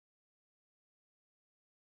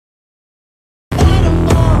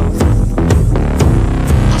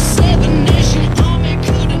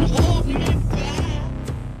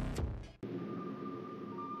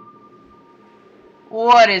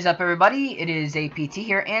What is up, everybody? It is APT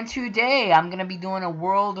here, and today I'm going to be doing a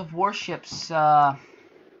World of Warships, I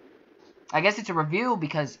guess it's a review,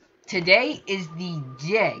 because today is the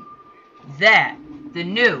day that the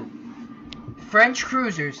new French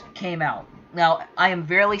cruisers came out. Now, I am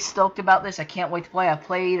very stoked about this. I can't wait to play. I've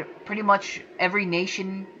played pretty much every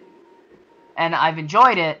nation, and I've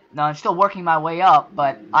enjoyed it. Now, I'm still working my way up,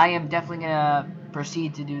 but I am definitely going to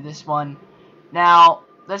proceed to do this one. Now,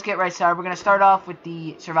 let's get right started. We're going to start off with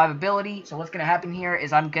the survivability. So what's going to happen here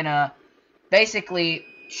is I'm going to basically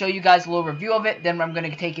show you guys a little review of it. Then I'm going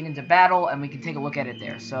to take it into battle, and we can take a look at it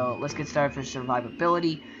there. So let's get started for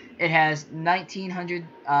survivability. It has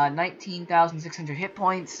 19,600 hit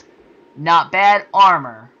points. Not bad.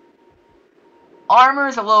 Armor. Armor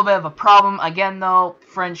is a little bit of a problem. Again, though,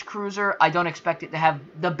 French cruiser, I don't expect it to have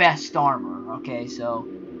the best armor. Okay, so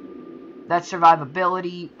that's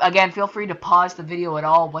survivability. Again, feel free to pause the video at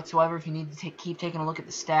all whatsoever if you need to keep taking a look at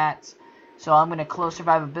the stats. So I'm going to close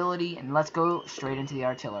survivability, and let's go straight into the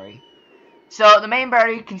artillery. So the main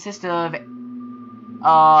battery consists of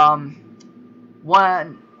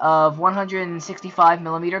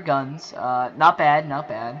 165mm guns. Not bad, not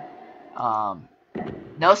bad.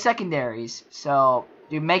 No secondaries, so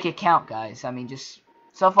you make it count, guys. I mean, just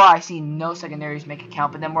so far I see no secondaries, make it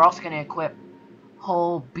count. But then we're also going to equip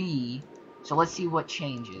hull B. So let's see what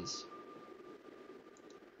changes.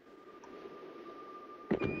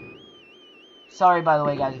 Sorry, by the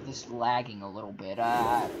way, guys, if this is lagging a little bit.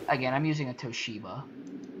 Again, I'm using a Toshiba.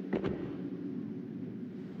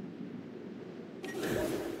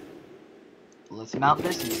 Let's mount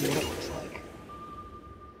this and see what it looks like.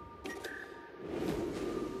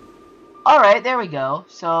 Alright, there we go.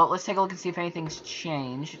 So let's take a look and see if anything's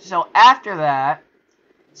changed. So after that,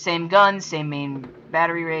 same gun, same main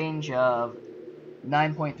battery range of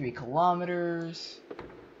 9.3 kilometers.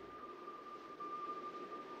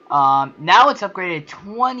 Now it's upgraded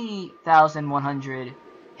 20,100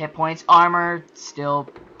 hit points. Armor, still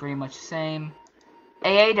pretty much the same.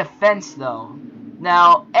 AA defense, though.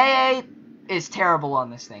 Now, AA is terrible on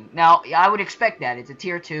this thing. Now, I would expect that. It's a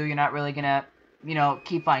tier 2. You're not really gonna,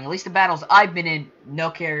 keep fighting. At least the battles I've been in, no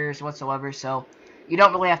carriers whatsoever, so you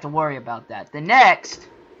don't really have to worry about that. The next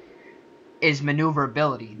is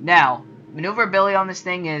maneuverability. Now, maneuverability on this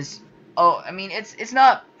thing is, it's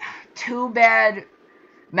not too bad.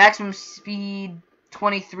 Maximum speed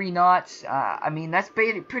 23 knots. That's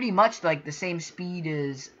pretty much like the same speed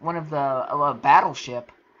as one of the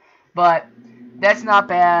battleship, but that's not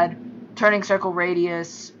bad. Turning circle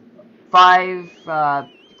radius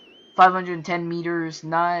 510 meters.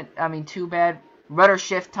 Not too bad. Rudder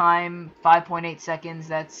shift time 5.8 seconds.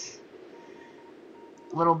 That's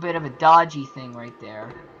a little bit of a dodgy thing right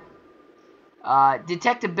there.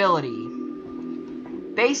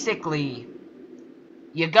 Detectability. Basically,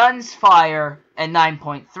 your guns fire at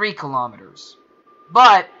 9.3 kilometers.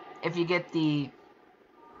 But if you get the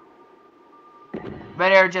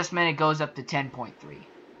red air adjustment, it goes up to 10.3.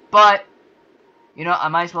 But, I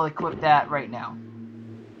might as well equip that right now.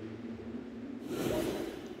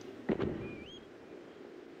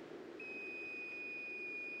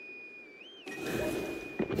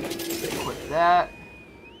 Equip that.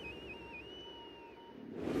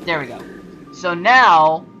 There we go. So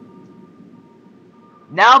now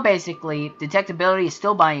basically, detectability is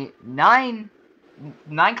still by 9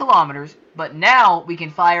 kilometers, but now we can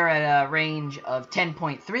fire at a range of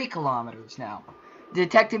 10.3 kilometers now.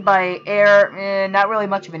 Detected by air, not really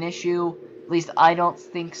much of an issue. At least I don't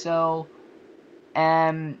think so.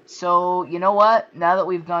 So, you know what? Now that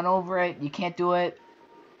we've gone over it, you can't do it.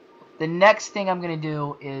 The next thing I'm going to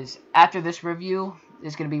do is, after this review,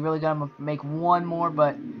 it's going to be really good. I'm going to make one more,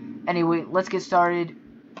 but anyway, let's get started.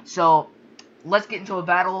 So, let's get into a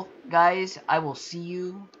battle, guys. I will see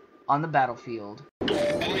you on the battlefield.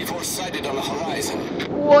 Enemy force sighted on the horizon.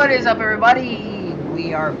 What is up, everybody?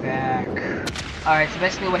 We are back. Alright, so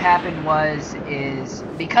basically what happened is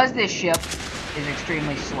because this ship is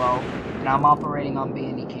extremely slow, and I'm operating on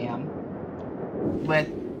B&E cam, with,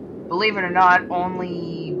 believe it or not,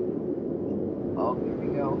 only, oh, here we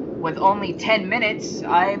go, with only 10 minutes,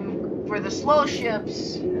 for the slow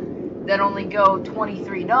ships that only go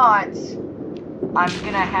 23 knots, I'm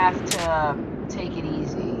gonna have to take it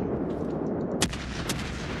easy.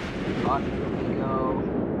 On, here we go.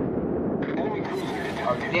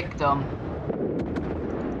 A victim.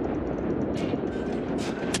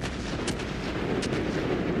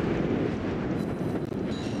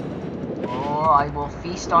 Oh, I will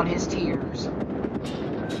feast on his tears.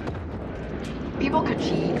 People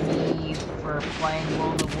critique me for playing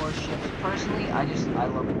World of Warships. Personally, I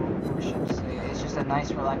love World of Warships. It's just a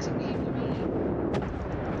nice, relaxing game to me.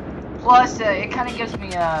 Plus, it kind of gives me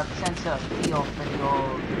a sense of feel for the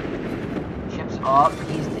old ships. Oh,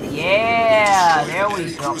 yeah, there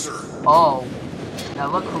we go. Oh, now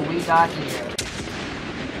look who we got here.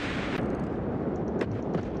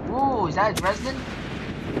 Ooh, is that Dresden?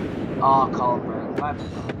 Oh, Columburg.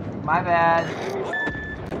 My bad.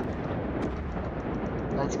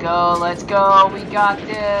 Let's go, let's go. We got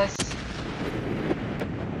this.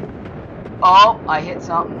 Oh, I hit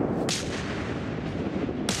something.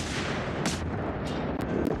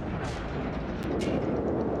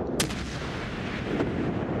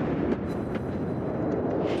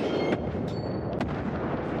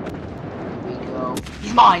 Here we go.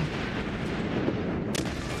 He's mine.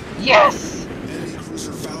 Yes!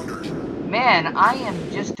 Man, I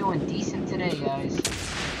am just doing decent today, guys.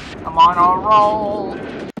 I'm on a roll.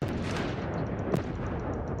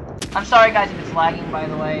 I'm sorry, guys, if it's lagging, by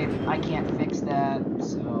the way. I can't fix that,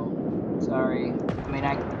 so sorry. I mean,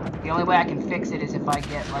 the only way I can fix it is if I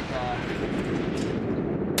get, like,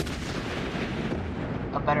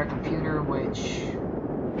 a better computer, which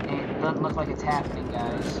it doesn't look like it's happening,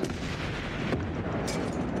 guys.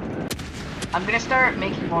 I'm gonna start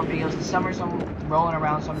making more videos. The summer's rolling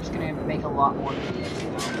around, so I'm just gonna make a lot more videos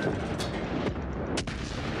now.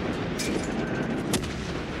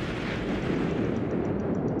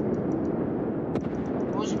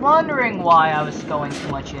 I was wondering why I was going so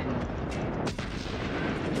much in.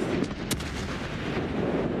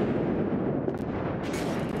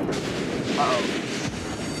 Uh-oh.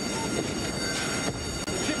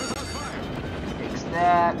 Fix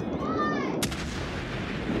that.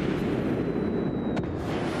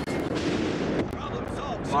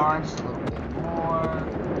 Come on, just a little bit more.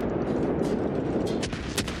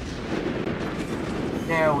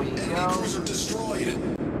 There we go.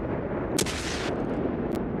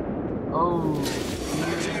 Oh.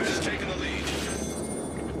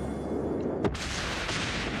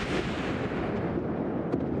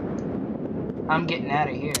 I'm getting out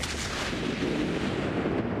of here.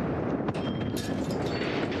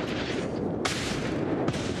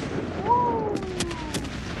 Woo.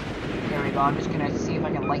 There we go. I'm just gonna see if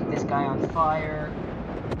I can light this guy on fire.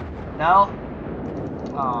 No?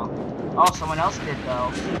 Oh. Oh, someone else did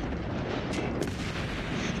though.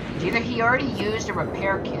 Either he already used a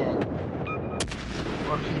repair kit,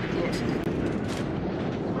 or he didn't.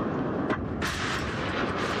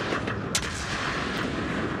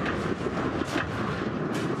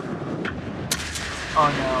 Oh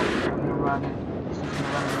no, I'm gonna run it. This is gonna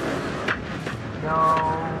run it. No.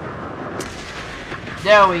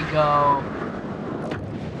 There we go.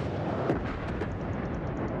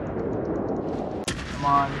 Come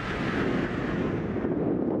on.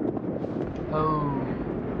 Oh.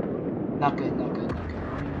 Not good, not good, not good.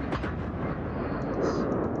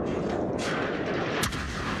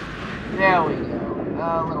 There we go.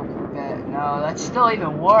 A little bit. No, that's still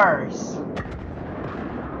even worse.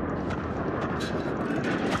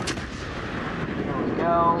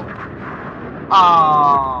 Go.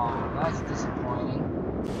 Oh, that's disappointing.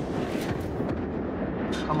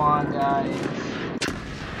 Come on, guys.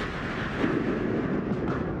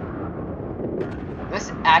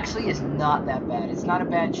 This actually is not that bad. It's not a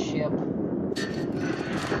bad ship,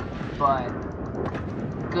 but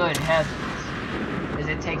good heavens, does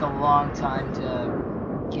it take a long time to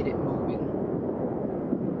get it moving.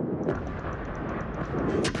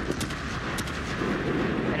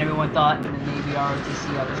 And everyone thought in the Navy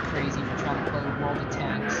ROTC I was crazy for trying to play World of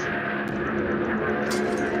Tanks.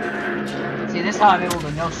 See, this is how I'm able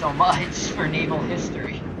to know so much for naval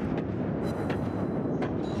history.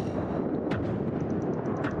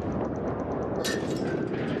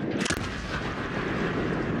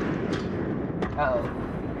 Uh-oh.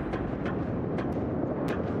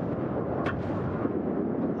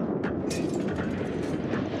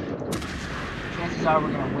 Chances are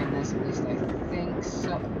we're gonna win this, at least I think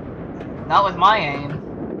so. Not with my aim.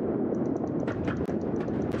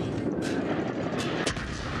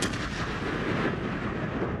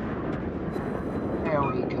 There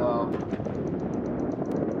we go.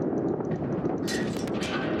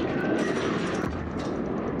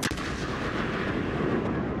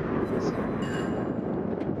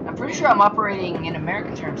 I'm pretty sure I'm operating, in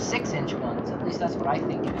American terms, 6-inch guns. At least that's what I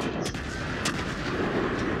think it is.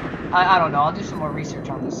 I don't know. I'll do some more research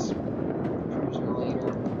on this cruiser later.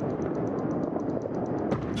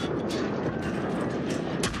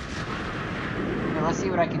 Okay, let's see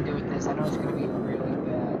what I can do with this. I know it's going to be really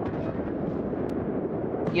bad,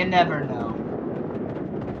 but you never know.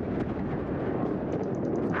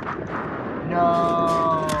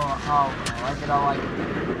 No! Oh, no. I did all I could do.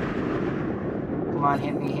 Come on,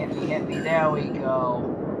 hit me, hit me, hit me. There we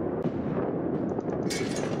go.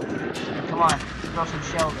 Come on, throw some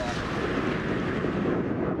shells at him.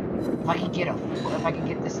 If I can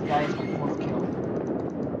get this guy as my 4th kill.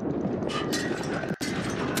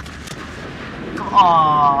 Come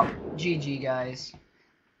on, GG guys.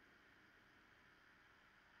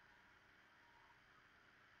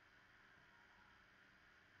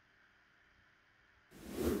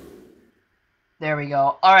 There we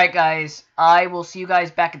go. Alright guys, I will see you guys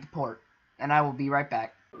back at the port. And I will be right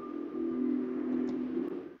back.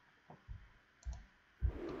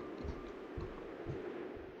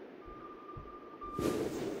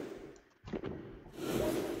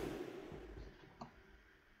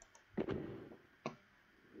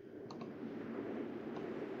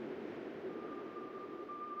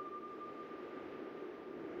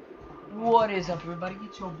 What is up, everybody?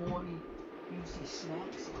 It's your boy, UC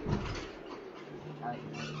Snacks. Hi.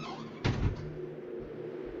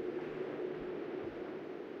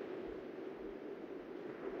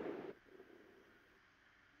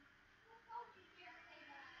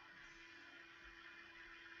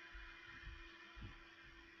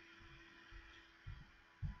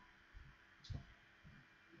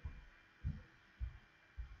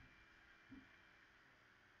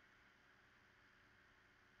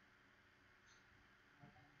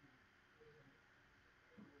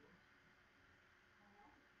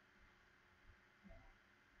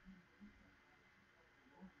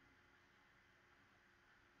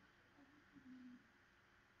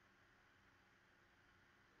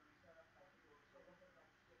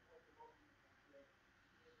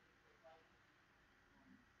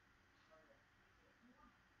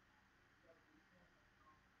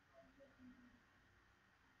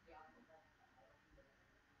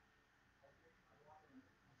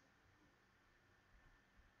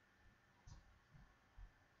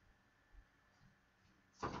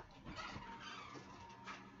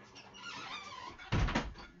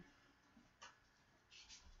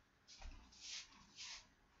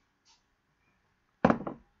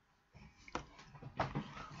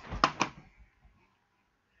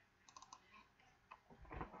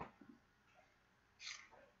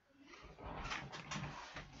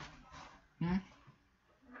 Hmm?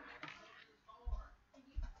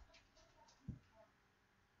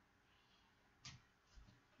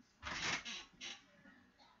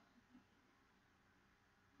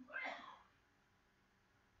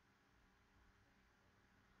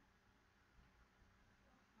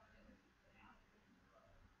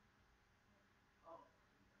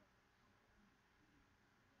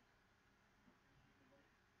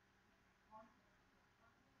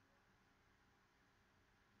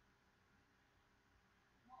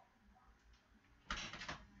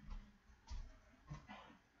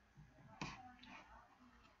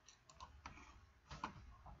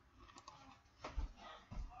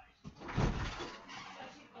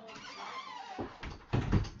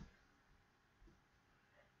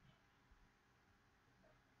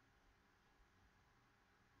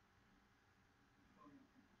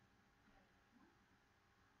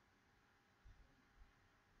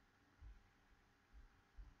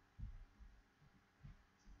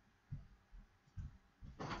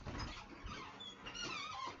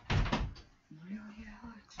 Really,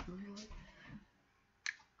 Alex? Really?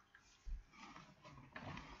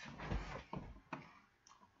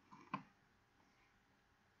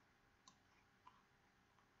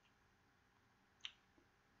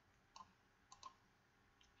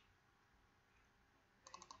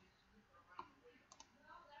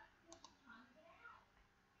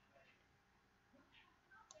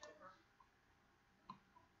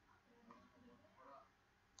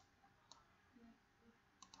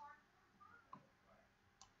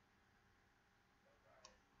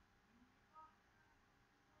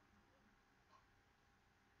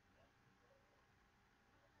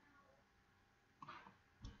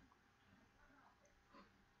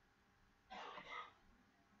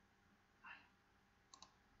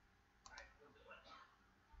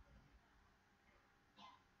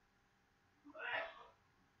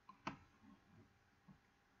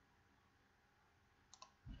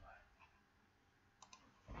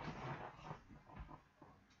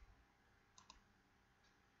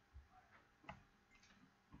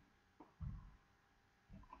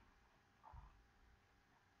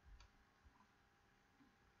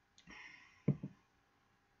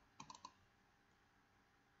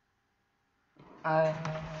 I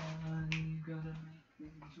gotta make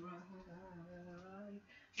things right.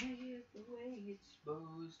 Make it the way it's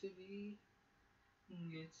supposed to be.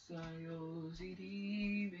 It's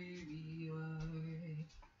IOZD, baby.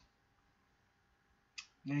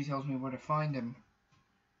 Then he tells me where to find him.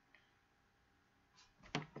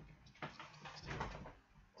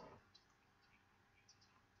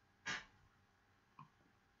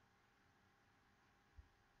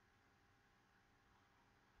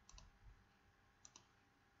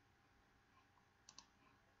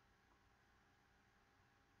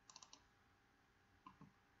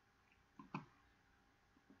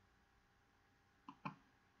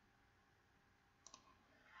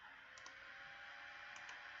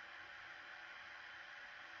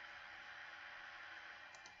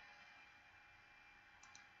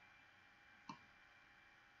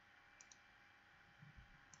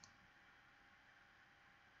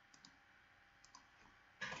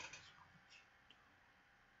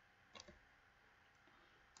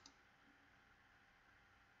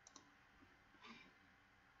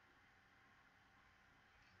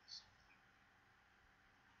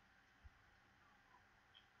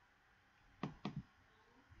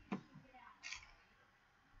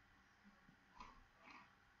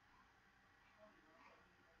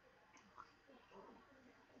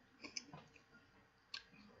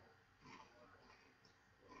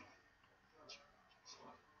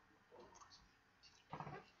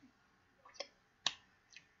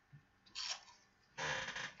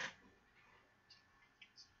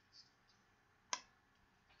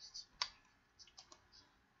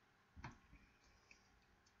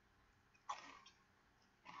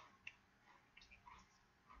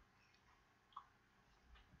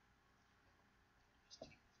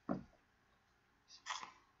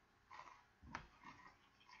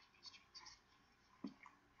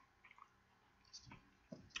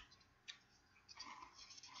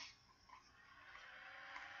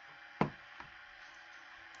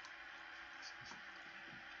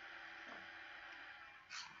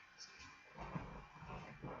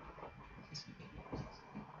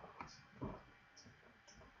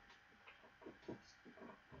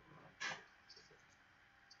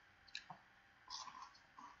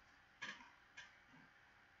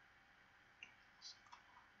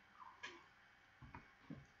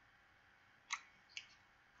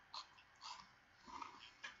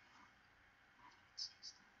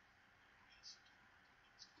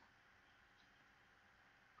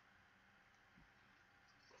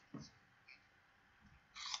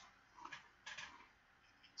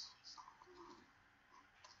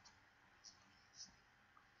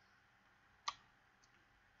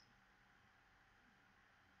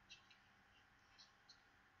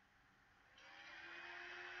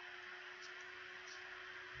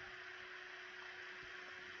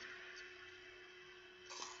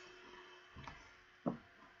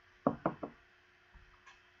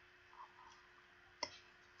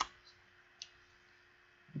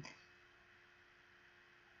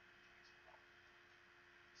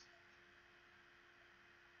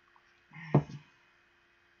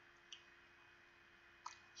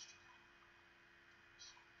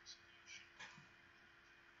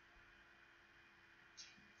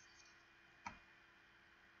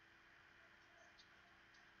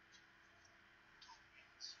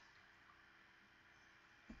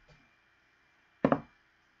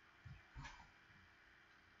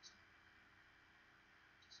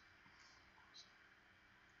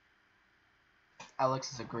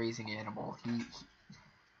 Alex is a grazing animal.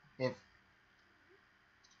 If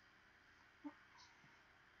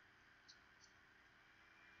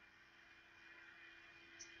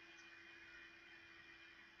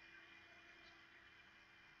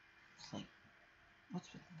it's like, what's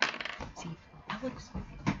with see, Alex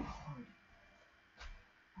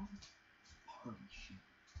party shit.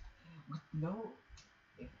 With no,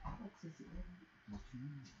 if Alex is in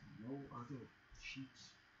between no other sheeps,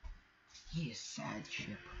 he is sad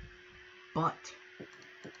ship. But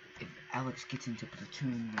if Alex gets into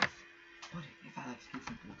platoon with,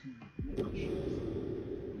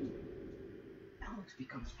 Alex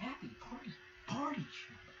becomes happy, party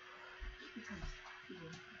ship. He becomes happy.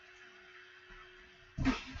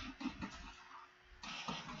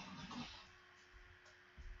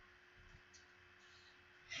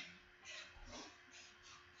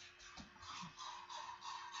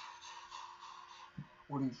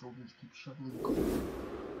 Or do your shoulders keep shoveling coal?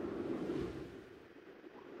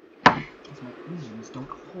 Because my engines don't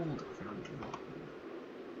hold very long.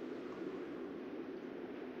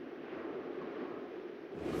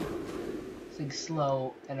 It's like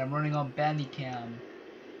slow, and I'm running on Bandicam.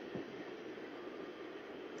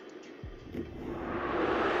 Here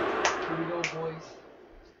we go, boys.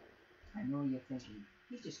 I know you're thinking,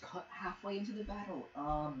 he just cut halfway into the battle.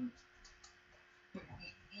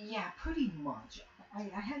 Yeah, pretty much. I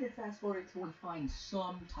had to fast forward until we find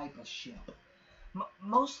some type of ship.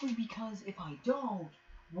 Mostly because if I don't,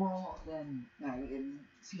 we're all then.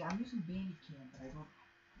 See, I'm using Bandicam, but I don't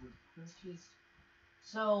repurchase.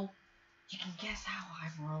 So you can guess how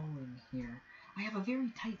I'm rolling here. I have a very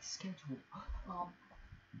tight schedule.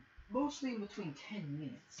 Mostly in between 10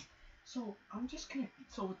 minutes. So I'm just gonna.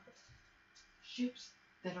 So ships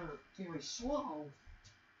that are very slow,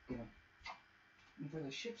 and for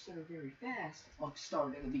the ships that are very fast, I'll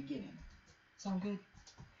start at the beginning. Sound good?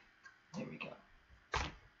 There we go.